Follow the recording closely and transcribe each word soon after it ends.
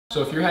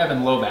So if you're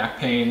having low back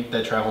pain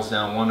that travels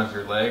down one of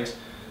your legs,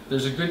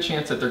 there's a good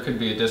chance that there could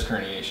be a disc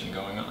herniation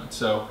going on.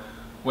 So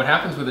what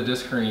happens with a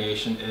disc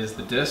herniation is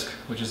the disc,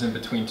 which is in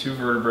between two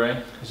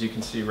vertebrae, as you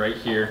can see right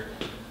here,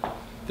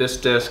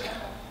 this disc,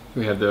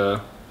 we have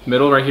the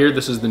middle right here,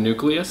 this is the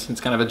nucleus.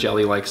 It's kind of a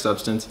jelly-like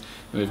substance,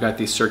 and we've got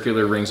these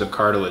circular rings of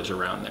cartilage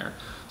around there.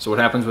 So what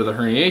happens with a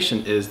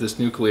herniation is this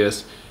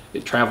nucleus,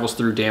 it travels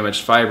through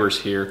damaged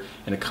fibers here,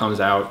 and it comes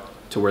out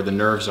to where the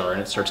nerves are,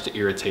 and it starts to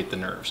irritate the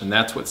nerves, and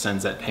that's what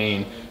sends that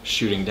pain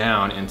shooting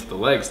down into the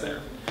legs there.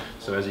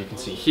 So as you can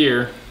see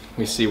here,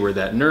 we see where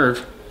that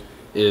nerve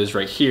is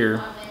right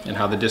here and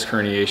how the disc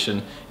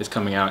herniation is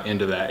coming out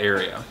into that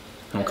area.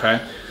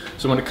 Okay,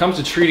 so when it comes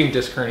to treating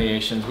disc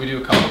herniations, we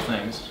do a couple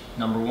things.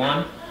 Number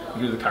one,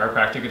 we do the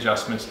chiropractic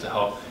adjustments to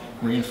help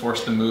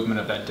reinforce the movement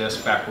of that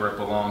disc back where it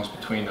belongs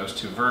between those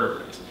two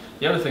vertebrae.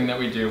 The other thing that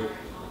we do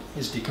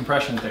is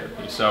decompression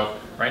therapy. So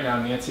right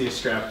now Nancy is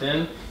strapped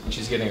in and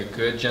she's getting a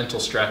good gentle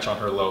stretch on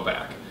her low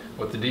back.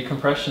 What the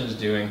decompression is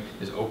doing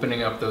is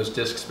opening up those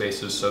disc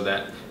spaces so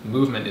that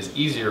movement is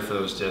easier for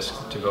those discs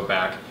to go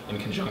back in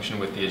conjunction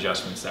with the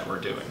adjustments that we're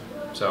doing.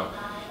 So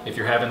if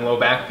you're having low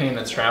back pain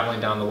that's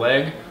traveling down the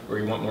leg, or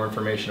you want more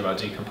information about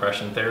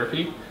decompression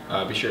therapy,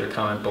 be sure to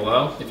comment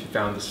below. If you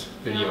found this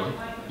video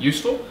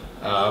useful,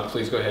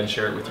 please go ahead and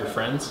share it with your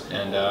friends,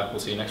 and we'll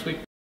see you next week.